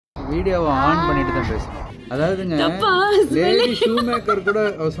வீடியோவை ஆன் பண்ணிட்டு தான் பேசணும். அதாவதுங்க லேடி ஷூ மேக்கர் கூட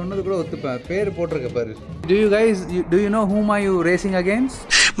அவர் சொன்னது கூட ஒத்துப்பேன். பேர் போட்டிருக்க பாரு. Do you know whom are you racing against?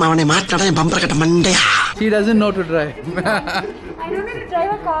 மாவனே மாட்டடா என் பம்பர கட்ட மண்டையா. She doesn't know to drive. I don't know to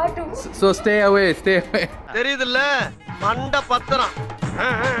drive a car too. So stay away. தெரியுதுல்ல மண்ட பத்திரம்.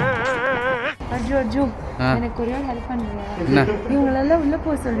 அஜு எனக்கு ஒரே ஹெல்ப் பண்றியா? இவங்க எல்லாம் உள்ள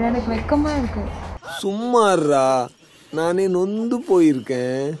போக சொல்றேன். எனக்கு வெக்கமா இருக்கு. சும்மாறா நானே நொந்து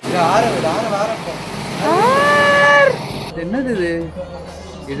போயிருக்கேன். என்னது இது?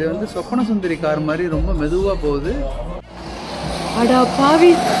 இது வந்து சொப்பன சுந்தரி கார் மாதிரி ரொம்ப மெதுவா போகுது. அடா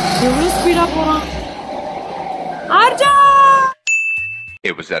பாவி எவ்வளவு ஸ்பீடா போறான். ஆர்ஜா!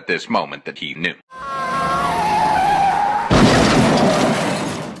 It was at this moment that he knew.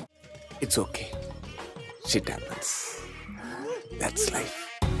 It's okay. Shit happens. That's life.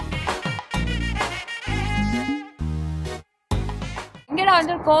 எங்கடா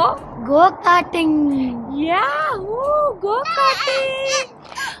வந்திருக்கோம்? Go karting. Yeah, go karting.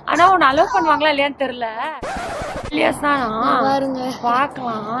 ஆனா உன்னை அலோவ் பண்ணுவாங்களா இல்லையான்னு தெரியல. இல்லையாஸ் தானா? பாருங்க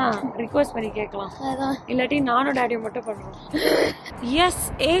பார்க்கலாம். ரிக்வெஸ்ட் பண்ணி கேட்கலாம். இல்லாட்டி நானும் டாடியும் மட்டும் பண்ணுவோம். Yes,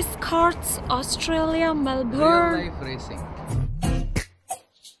 Ace Karts, Australia, Melbourne. Real life racing.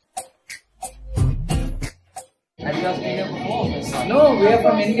 Have you been here before? No, we are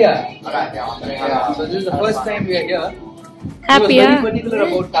from India. Yeah, so this is the first time we are here. Happy? He was very particular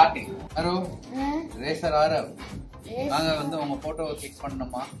about karting. Hello, racer Arav. நாங்க வந்து உங்க போட்டோவை click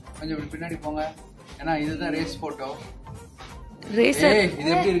பண்ணணுமா? கொஞ்சம் இப்படி பின்னாடி போங்க. ஏன்னா இதுதான் ரேஸ் போட்டோ. ரேசர். இது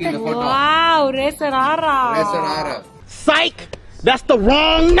எப்படி இருக்கு இந்த photo? Wow, racer Arav. Racer Arav. Psych! That's the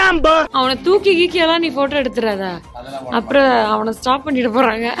wrong number. அவனை தூக்கி கீக்கியெல்லாம் நீ போட்டோ எடுத்துறாத. அப்புறம் அவனை ஸ்டாப் பண்ணிட்டு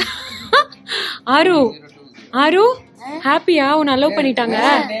போறாங்க. ஆரு ஹாப்பியா? உன்னை அலோவ் பண்ணிட்டாங்க.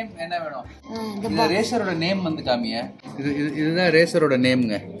 நேம் என்ன வேணும்? இந்த ரேசரோட நேம் வந்து காமிய. இதுதான் ரேசரோட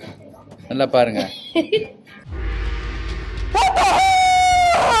நேம்ங்க. நல்லா பாருங்க.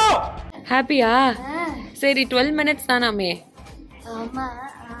 ஹாப்பியா? சரி 12 minutes தானாமே. ஆமா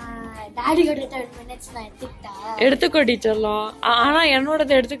டாடி கிட்ட 12 minutes நான் எடுத்துக்கோ டீச்சர்லாம். ஆனா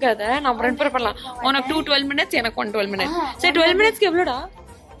என்னோடது எடுத்துக்காத. நான் ப்ரிப்பேர் பண்ணலாம். உனக்கு 12 minutes, எனக்கு 12 minutes. சரி 12 minutesக்கு எவ்வளோடா?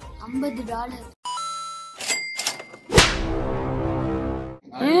 $50.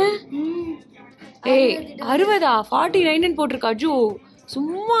 ஏய் 60 49 போட்டிருக்கா அஜு.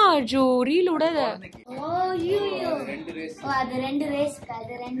 சும்மா அஜு ரீல் விடாத. அது ரெண்டு ரேஸ்.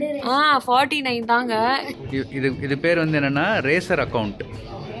 49 தாங்க. இது பேர் வந்து என்னன்னா racer account.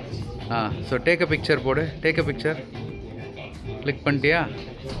 So take a picture போடு. டேக் அ பிக்சர் கிளிக் பண்ணிட்டியா?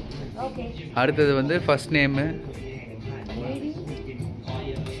 அடுத்தது வந்து ஃபர்ஸ்ட் நேமு.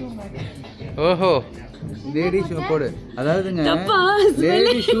 ஓஹோ லேடி ஷூ போடு. அதாவதுங்க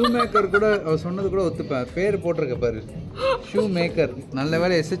லேடி ஷூ மேக்கர் கூட அவர் சொன்னது கூட ஒத்துப்பேன். பேர் போட்டிருக்க பாரு. Shoe maker. நல்ல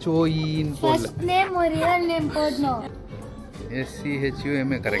வேலை SHOEன்னு போடல. ஃபர்ஸ்ட் நேம் ஒரு ரியல் நேம் போடணும்.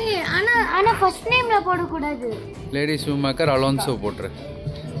 SCHUM correct. ஆனா ஃபர்ஸ்ட் நேம்ல போட கூடாது. Lady shoe maker Alonzo போட்ரு.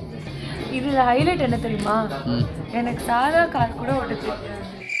 இதுல ஹைலைட் என்ன தெரியுமா? எனக்கு சாதா கார் கூட ஓட்ட தெரியாது.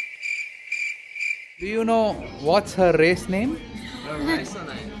 Do you know what's her race name?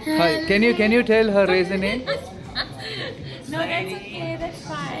 Hi, can you tell her race name? No, that's okay. That's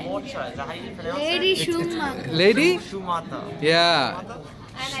fine. Lady Schumacher. Lady Schumacher. Yeah.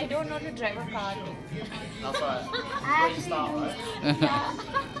 And I don't know to drive a car. That's right.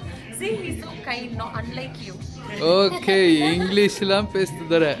 See, he's so kind, not unlike you. Okay, English lam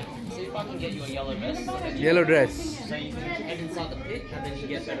pesudare. See if I can get you a yellow vest. Yellow dress. So you can head inside the pit and then you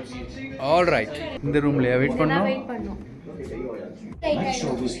get better views. All right. In the room la wait pannom. Make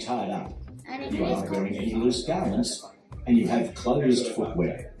sure it is tied up. You aren't wearing any loose garments and you have closed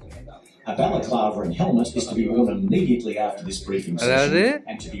footwear. A balaclava and helmet is to be worn immediately after this briefing session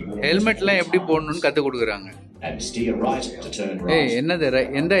and to be worn. Helmet la eppadi podnunu kathu kodukkranga. And steer right to turn right. Hey, enadhu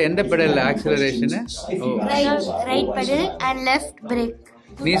enda pedal acceleration? Right pedal and left brake.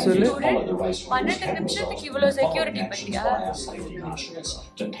 Nee sollu. 12 நிமிஷத்துக்கு இவ்ளோ security பண்ணியா?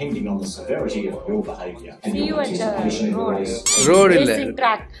 Depending on the severity of your behavior. See you at the road illa.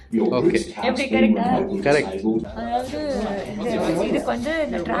 track. Okay. எப்படி கரெக்ட்டா? Correct. அதாவது இது வந்து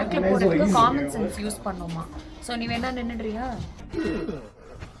இந்த ட்ராக்ல போறதுக்கு காமன் சென்ஸ் யூஸ் பண்ணுமா. சோ நீ வேணா நின்னுடுறியா?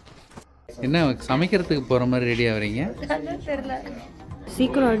 என்ன சமைக்கிறதுக்கு போற மாதிரி ரெடி ஆவறீங்க? தெரியல.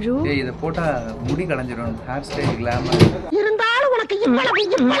 சீக்கிரம் அஜு. ஏய் இத போட்டா முடி கலஞ்சிரும். Hair style glamour. இருந்தாலும் உனக்கு இவ்வளவு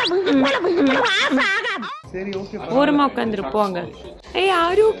ஆகாது. சரி ஓகே. ஓரமா உட்கார்ந்து போங்க. ஏய்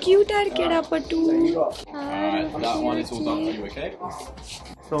ஆரு கியூட்டா இருக்கேடா பட்டு. That one is all done for you, okay?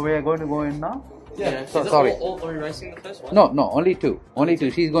 So we are going to go in now? Yeah. So, sorry. All going racing the first one? No, only two. Only two.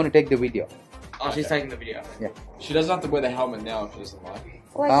 She's going to take the video. Oh, she's taking the video. Yeah. She doesn't have to wear the helmet now if she doesn't like.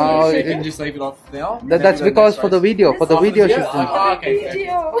 You can just leave it off now. That's because for the video shoot. Okay,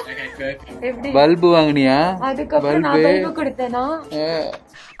 perfect. Bulb வாங்குனியா? அதுக்கப்புறம் நான் bulb கொடுத்தேனா?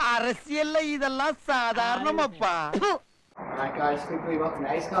 அரசியல்ல இதெல்லாம் சாதாரணமாப்பா. Alright guys, quickly welcome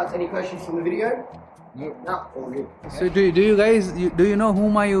to Ace Karts. Any questions from the video? Nope. No, all good. So do you guys do you know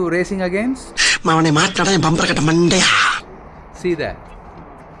whom are you racing against? மாவனே மாட்டடா என் பம்பர கட்ட மண்டையா. See that.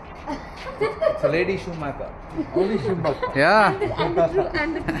 It's a lady Schumacher. Only Schumacher. Yeah.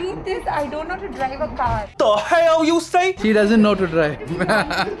 And the truth is, I don't know to drive a car. The hell you say? She doesn't know to drive.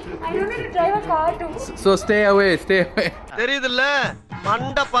 I don't know to drive a car too. So stay away. தெரியுதுல்ல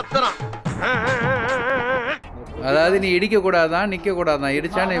மண்ட பத்திரம். அதாவது நீ இடிக்க கூடாதான், நிக்க கூடாதான்.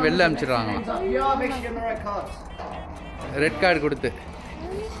 இடிச்சா நீ வெளில அனுப்பிச்சிடுறாங்க. Red card கொடுத்து.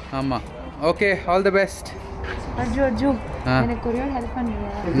 ஆமா. Okay, all the best. அர்ஜு எனக்கு ஒரே ஒரு ஹெல்ப்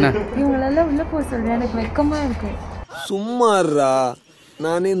பண்ணுறியா? இவங்களெல்லாம் உள்ள போக சொல்றேன், எனக்கு வெக்கமா இருக்கு. சும்மாறா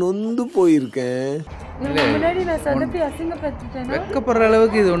நானே நொந்து போயிருக்கேன். முன்னாடி நான் சொதப்பி அசிங்கப்பட்டுட்டேனா? வெக்கப்படுற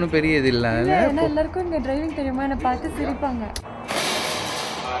அளவுக்கு இது ஒன்றும் பெரிய இது இல்லை. ஏன்னா எல்லாருக்கும் இங்கே டிரைவிங் தெரியுமா, என்னை பார்த்து சிரிப்பாங்க.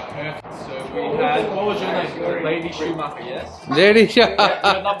 So we had, what was your name? Lady Schumacher, yes? Lady Schumacher.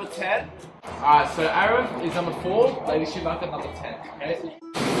 Yeah, number 10. Alright, so Aaron is number 4, Lady Schumacher number 10. Okay?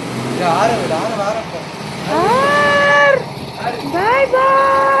 Bye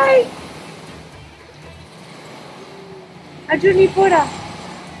bye. Arjun நீ போடா.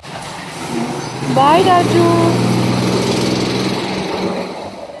 Bye ராஜு.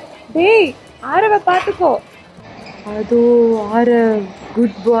 டேய் ஆரவ பாத்துக்கோ. அதோ ஆரவ்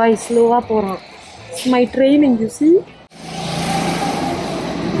குட் பாய் ஸ்லோவா போறான். It's my training, you see.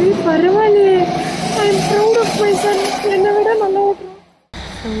 டேய் பரவாயில்லை. I am proud of my son. என்னை விட நல்லா ஓட்டுறான்.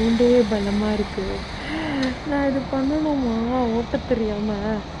 சவுண்டே பலமா இருக்கு. நான் இது பண்ணணுமா ஓட்ட தெரியாம?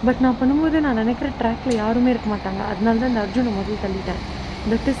 பட் நான் பண்ணும்போது நான் நினைக்கிற ட்ராக்ல யாருமே இருக்க மாட்டாங்க. அதனால தான் இந்த அர்ஜுனை முதல்ல தள்ளிட்டேன்.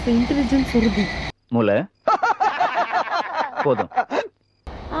 தட் இஸ் தி இன்டெலிஜென்ஸ் உறுதி. மூளை போதும்.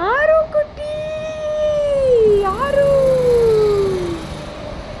 ஆரு குட்டி ஆரு.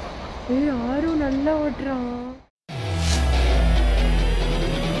 ஏய் ஆரு நல்லா ஓட்டுறான்.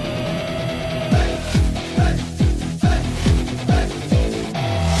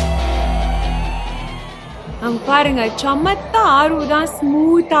 அவங்க பாருங்க சமத்தா ஆரு தான்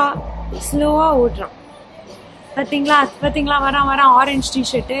ஸ்மூத்தா ஸ்லோவா ஓட்டுறான். பாத்தீங்களா வரான் ஆரஞ்சு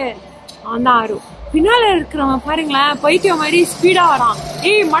டிஷர்ட்டு அந்த ஆரு. பின்னால இருக்கிறவன் பாருங்களேன் பைத்தியம் மாதிரி ஸ்பீடா வரான்.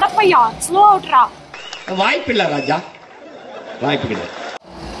 ஏய் மடப்பையா ஸ்லோ ஓட்டுறா. வாய்ப்பில்லை ராஜா, வாய்ப்பு கிடையாது.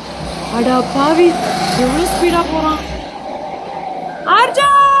 அடா பாவி எவ்வளவு ஸ்பீடா போறான். ஆர்ஜா.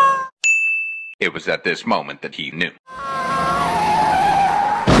 It was at this moment that he knew.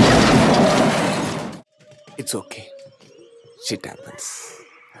 It's okay. Shit happens.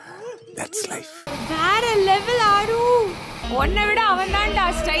 That's life. வேற லெவல் ஆரு. ஒன்னை விட அவன் தான்டா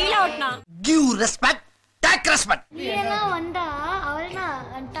ஸ்டைலா ஓட்டுனான். Give respect, take respect. நீலாம் வந்தா அவளனா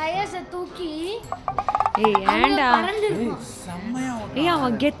டயர்ஸை தூக்கி ஏய் ஏண்டா ஏய்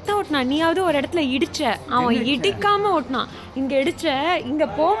அவன் கெத்த ஓட்டுனான். நீயாவது ஒரு இடத்துல இடிச்ச, அவன் இடிக்காம ஓட்டுனான். இங்க இடிச்ச, இங்க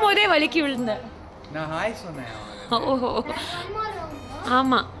போகும்போதே வலிக்கி விழுந்த. நான் ஹாய் சொன்னேன். ஓஹோ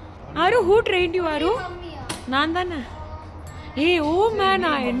ஆமா. ஆரு who trained you ஆரு? நான் தானே. ஏய் ஓ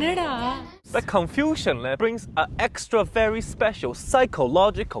மேனா என்னடா? The confusion brings an extra very special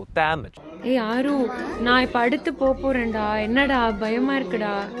psychological damage. ஏய் ஆரு நான் இப்ப அடுத்து போறேன்டா. என்னடா பயமா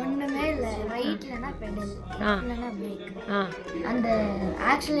இருக்குடா? ஒண்ணுமே இல்ல. ரைட்லனா பெடல், லெஃப்ட்லனா பிரேக். அந்த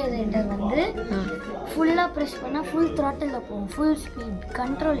ஆக்சிலரேட்டர் வந்து ஃபுல்லா பிரஸ் பண்ணா ஃபுல் throttle போகும், ஃபுல் ஸ்பீட்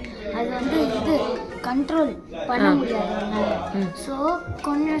கண்ட்ரோல். அது வந்து இது கண்ட்ரோல் பண்ண முடியாது அதனால. சோ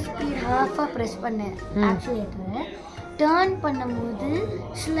கொஞ்சம் ஸ்பீட் ஹாஃபா பிரஸ் பண்ணேன் ஆக்சிலரேட்டரை. டர்ன் பண்ணும்போது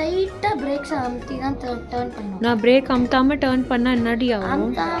ஸ்லைட்டா பிரேக்ஸ் அமுத்தி தான் டர்ன் பண்ணணும். நான் பிரேக் அமுத்தாம டர்ன் பண்ணா என்னடி ஆகும்?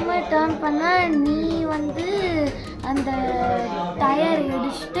 அமுத்தாம டர்ன் பண்ணா நீ வந்து அந்த டயர்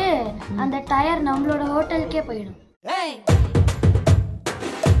இடிச்சிட்டு அந்த டயர் நம்மளோட ஹோட்டலுக்கே போயிடும்.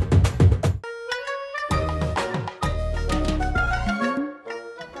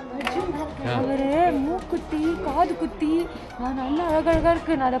 அவரு மூக்குத்தி காது குத்தி நல்லா அழகழகா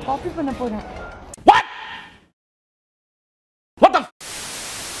இருக்கு. நான் அதை காப்பி பண்ண போறேன்.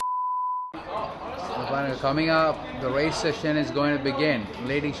 Coming up, the race session is going to begin.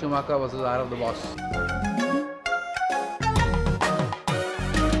 Lady Schumacher versus Out of the Boss.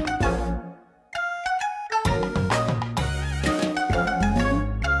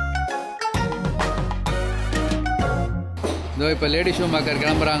 இப்போ லேடி ஷூமாக்கர்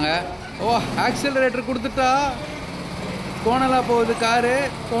கிளம்புறாங்க. ஓ ஆக்சிலரேட்டர் கொடுத்துட்டா. கோணலாக போகுது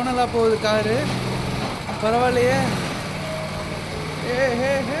காரு. பரவாயில்லையே.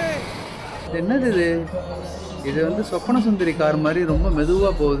 என்னது இது? இது வந்து சொப்பன சுந்தரி கார் மாதிரி ரொம்ப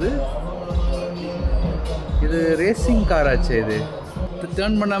மெதுவாக போகுது. இது ரேசிங் கார் ஆச்சு. இது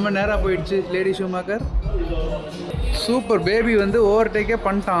டர்ன் பண்ணாமல் நேராக போயிடுச்சு லேடி ஷூமேக்கர். சூப்பர். பேபி வந்து ஓவர்டேக்கே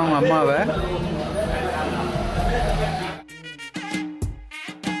பண்ணிட்டான் அவன் அம்மாவை.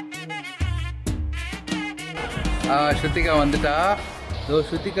 ஸ்ருத்திகா வந்துட்டா.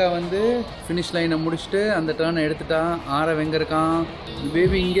 ஸ்ருத்திகா வந்து ஃபினிஷ் லைனை முடிச்சுட்டு அந்த டர்னை எடுத்துட்டான். ஆரவ் எங்கே இருக்கான்?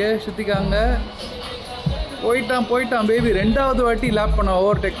 பேபி இங்கே, ஸ்ருத்திகா அங்கே. போயிட்டான் பேபி. 2வது வாட்டி லேப் பண்ண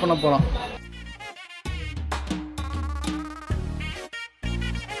ஓவர்டேக் பண்ண போகிறான்.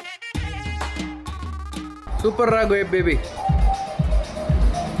 Super rock baby.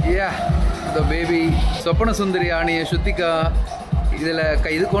 Yeah the baby. சொப்பன சுந்தரி ஆணிய ஸ்ருத்திகா இதில்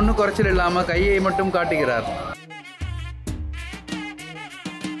இதுக்கு ஒன்றும் குறைச்சல் இல்லாமல் கையை மட்டும் காட்டுகிறார்.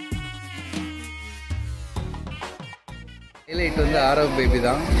 ஹைலைட் வந்து ஆரவ் பேபி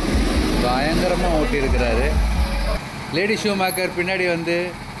தான். பயங்கரமாக ஓட்டியிருக்கிறாரு. லேடி ஷூ மேக்கர் பின்னாடி வந்து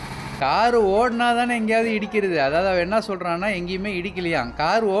கார் ஓடினா தானே எங்கேயாவது இடிக்கிறது. அதாவது அவன் என்ன சொல்கிறான்னா எங்கேயுமே இடிக்கலையாம்.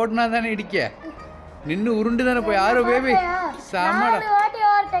 கார் ஓடினா தானே இடிக்க. நின்று உருண்டு தானே போய். ஆரவ் பேபி செம்மடா.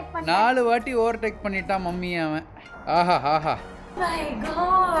 4 வாட்டி ஓவர்டேக் பண்ணிட்டான் மம்மி அவன். ஆஹா ஆஹா. My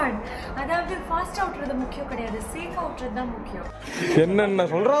God. அதாவது ஃபாஸ்டா ஓட்டுறது முக்கியம் கிடையாது, சேஃபா ஓட்டுறது தான் முக்கியம். என்னென்ன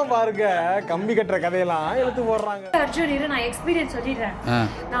சொல்றான் பாருங்க. கம்பி கட்டுற கதையெல்லாம் எடுத்து போடுறாங்க. அர்ஜுன் இரு, நான் எக்ஸ்பீரியன்ஸ் சொல்லிடுறேன்.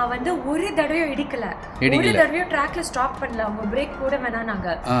 நான் வந்து ஒரு தடவையும் இடிக்கல, ஒரு தடவையும் ட்ராக்ல ஸ்டாப் பண்ணல. அவங்க பிரேக் போட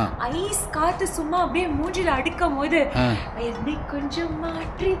வேணானாங்க. ஐஸ் காத்து சும்மா அப்படியே மூஞ்சில அடிக்கும் போது எப்படி கொஞ்சம்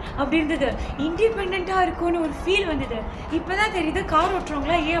மாற்றி அப்படி இருந்தது. இண்டிபெண்டா இருக்கும்னு ஒரு ஃபீல் வந்தது. இப்பதான் தெரியுது கார்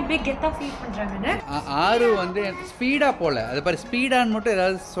ஓட்டுறவங்களா ஏன் அப்படியே கெத்தா ஃபீல் பண்றாங்கன்னு. ஆறு வந்து ஸ்பீடா போல. அது பாரு ஸ்பீடான்னு மட்டும்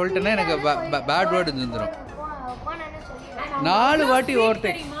ஏதாவது சொல்லிட்டேன்னா எனக்கு பேட் வேர்டு வந்துடும். 4 வாட்டி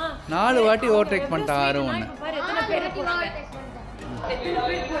ஓவர்டேக் பண்ணிட்டான் ஆறு. ஒன்று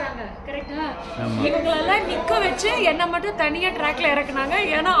இவங்களெல்லாம் நிக்க வச்சு என்ன மட்டும் தனியா ட்ராக்ல இறக்குனாங்க.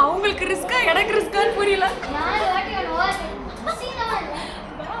 ஏன்னா அவங்களுக்கு ரிஸ்கா எனக்கு ரிஸ்கான்னு புரியல.